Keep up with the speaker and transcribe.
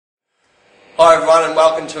Hi everyone and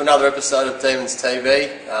welcome to another episode of Demons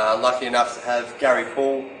TV. Lucky enough to have Gary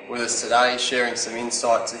Poole with us today, sharing some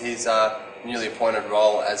insight to his newly appointed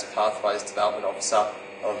role as Pathways Development Officer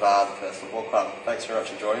of the Perth Football Club. Thanks very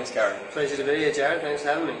much for joining us, Gary. Pleasure to be here, Jarrod. Thanks for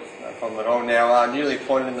having me. No problem at all. Now, newly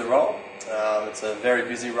appointed in the role. It's a very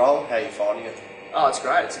busy role. How are you finding it? Oh, it's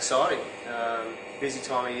great. It's exciting. Busy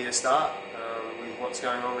time of year to start with what's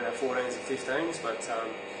going on with our 14s and 15s, but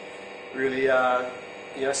really,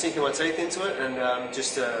 sinking my teeth into it, and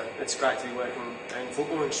it's great to be working in the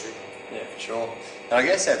football industry. Yeah, for sure. And I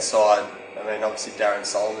guess outside, obviously Darren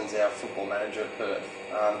Solomon's our football manager at Perth.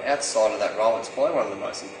 Outside of that role, it's probably one of the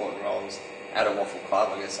most important roles at a waffle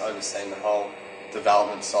club. I guess overseeing the whole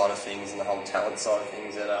development side of things and the whole talent side of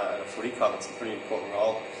things at a footy club. It's a pretty important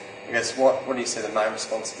role. I guess what do you see the main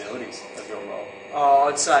responsibilities of your role? Oh,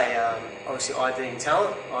 I'd say obviously IDing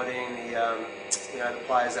talent, IDing the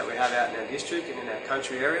players that we have out in our district and in our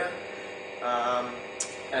country area,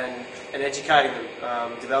 and educating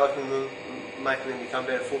them, developing them, making them become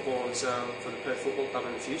better footballers for the Perth Football Club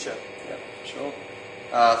in the future. Yeah, for sure.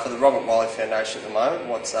 For the Robert Wiley Foundation at the moment,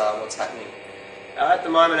 what's happening? At the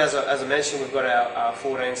moment, as I mentioned, we've got our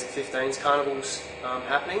 14s and 15s carnivals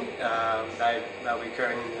happening. They'll be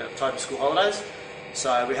occurring in the October school holidays.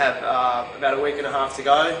 So we have about a week and a half to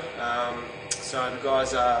go. So the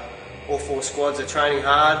guys all four squads are training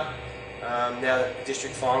hard. Now that the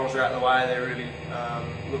district finals are out of the way, they're really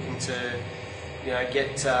looking to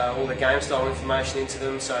get all the game style information into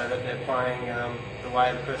them so that they're playing the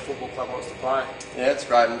way the Perth Football Club wants to play. Yeah, that's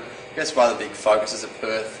great. And I guess one of the big focuses at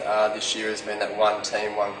Perth this year has been that one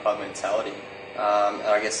team, one club mentality. And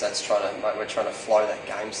I guess we're trying to flow that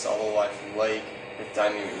game style all the way from league with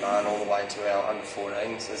Damien McMahon all the way to our under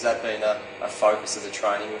 14s. Has that been a focus of the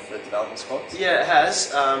training with the development squads? Yeah, it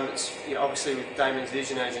has. Obviously with Damien's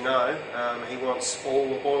vision, as you know, he wants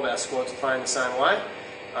all of our squads playing the same way.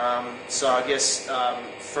 So I guess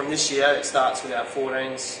from this year it starts with our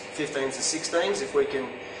 14s, 15s and 16s. If we can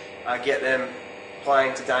get them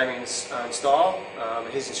playing to Damien's style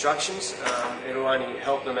and his instructions, it'll only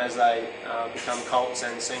help them as they become Colts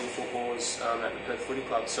and senior footballers at the Perth Footy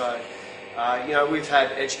Club. So we've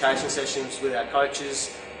had education sessions with our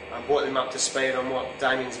coaches, brought them up to speed on what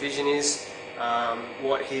Damien's vision is,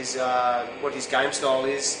 what his game style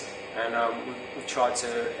is, and we've tried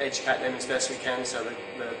to educate them as best we can so that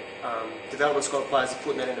the development squad players are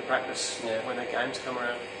putting that into practice when their games come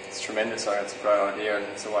around. It's tremendous. I think it's a great idea, and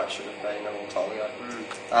it's the way it should have been a long time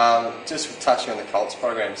ago. Just touching on the Colts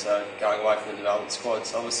program, so going away from the development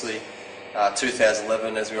squads, obviously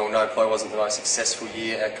 2011, as we all know, probably wasn't the most successful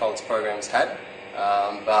year our Colts program's had,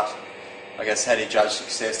 but I guess how do you judge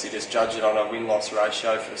success? Do you just judge it on a win-loss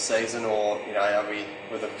ratio for the season, or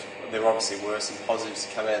there obviously were some positives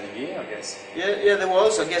to come out of the year, I guess? Yeah, there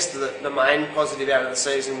was. I guess the main positive out of the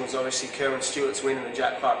season was obviously Kerwin Stewart's winning the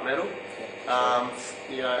Jack Clark medal.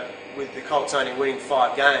 With the Colts only winning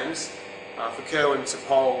 5 games, for Kerwin to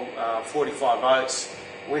poll 45 votes,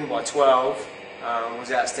 win by 12,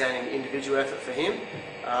 was outstanding individual effort for him.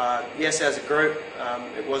 Yes, as a group,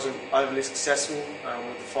 it wasn't overly successful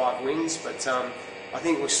with the 5 wins, but I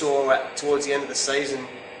think we saw towards the end of the season,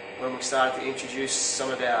 when we started to introduce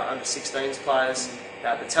some of our under-16s players,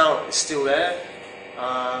 that the talent is still there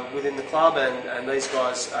within the club, and these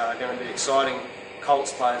guys are going to be exciting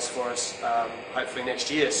Colts players for us hopefully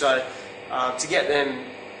next year. So to get them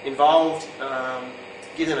involved,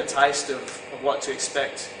 give them a taste of what to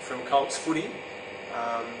expect from Colts footy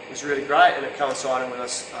was really great, and it coincided with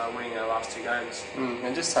us winning our last 2 games.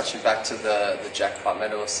 And just touching back to the Jack Clark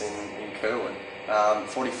medalists in Kerwin,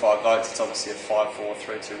 45 votes, it's obviously a 5-4,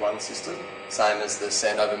 3-2-1 system, same as the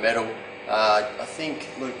Sandover medal. I think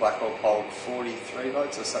Luke Blackwell polled 43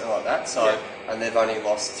 votes or something like that, and they've only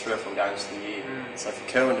lost 3 or 4 games for the year. So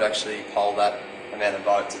for Kerwin to actually poll that amount of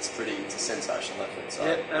votes, it's a sensational effort. So.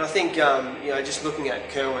 Yeah, and I think just looking at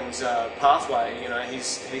Kerwin's pathway,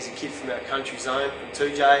 he's a kid from our country zone, from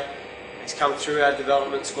 2J. He's come through our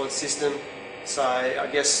development squad system. So I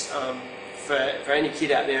guess for any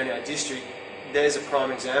kid out there in our district, there's a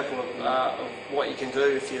prime example of what you can do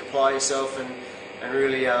if you apply yourself and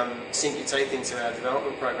really sink your teeth into our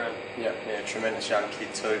development program. Yeah, tremendous young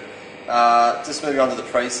kid too. Just moving on to the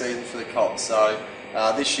pre-season for the Colts. So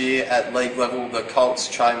this year at league level, the Colts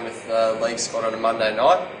train with the league squad on a Monday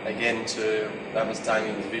night. Again, that was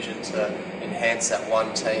Damien's vision to enhance that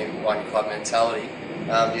one team, one club mentality.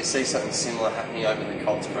 Do you see something similar happening over the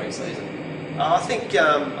Colts pre-season? I think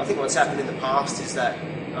what's happened in the past is that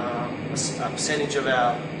a percentage of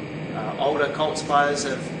our older Colts players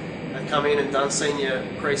have come in and done senior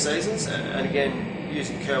pre-seasons, and again,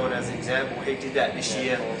 using Kerwin as an example, he did that this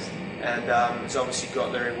year, and has obviously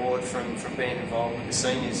got the reward from being involved with the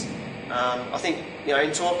seniors. I think,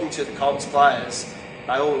 in talking to the Colts players,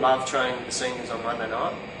 they all love training with the seniors on Monday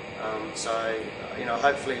night.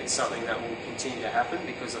 Hopefully it's something that will continue to happen,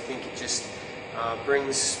 because I think it just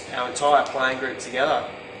brings our entire playing group together.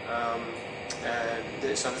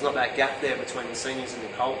 So there's not that gap there between the seniors and the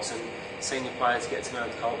Colts, and senior players get to know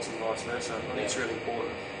the Colts and vice versa. I think it's really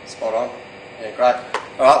important. Spot on. Yeah, great.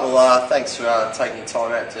 All right, well, thanks for taking your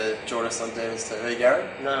time out to join us on Demons TV, Gary.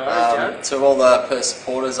 No worries, Jarrod. To all the Perth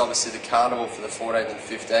supporters, obviously the carnival for the 14th and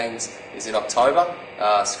 15th is in October.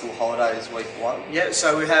 School holidays week 1. Yeah,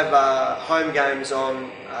 so we have home games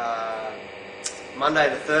on Monday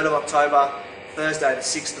the 3rd of October, Thursday the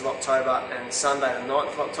 6th of October, and Sunday the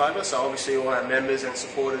 9th of October. So obviously all our members and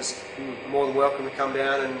supporters are more than welcome to come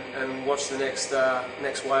down and watch the next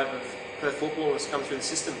wave of Perth footballers come through the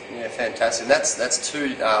system. Yeah, fantastic. And that's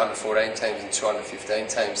 2 under 14 teams and 2 under 15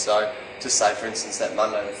 teams. So just say, for instance, that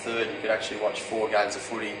Monday the 3rd, you could actually watch 4 games of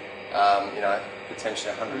footy.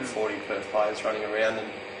 Potentially 140 Perth players running around, and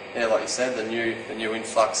yeah, like you said, the new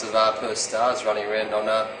influx of Perth stars running around on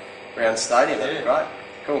around stadium. That'd be great.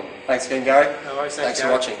 Cool. Thanks again, Gary. No worries. Thanks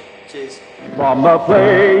for watching. Cheers. From the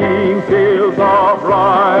playing fields of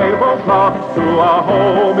rival clubs to our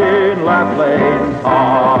home in Lamblane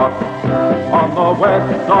Park, on the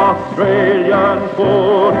West Australian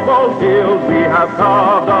football field we have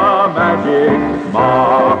carved a magic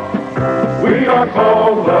mark. We are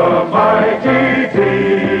called the mighty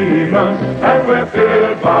Demons, and we're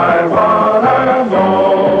filled by one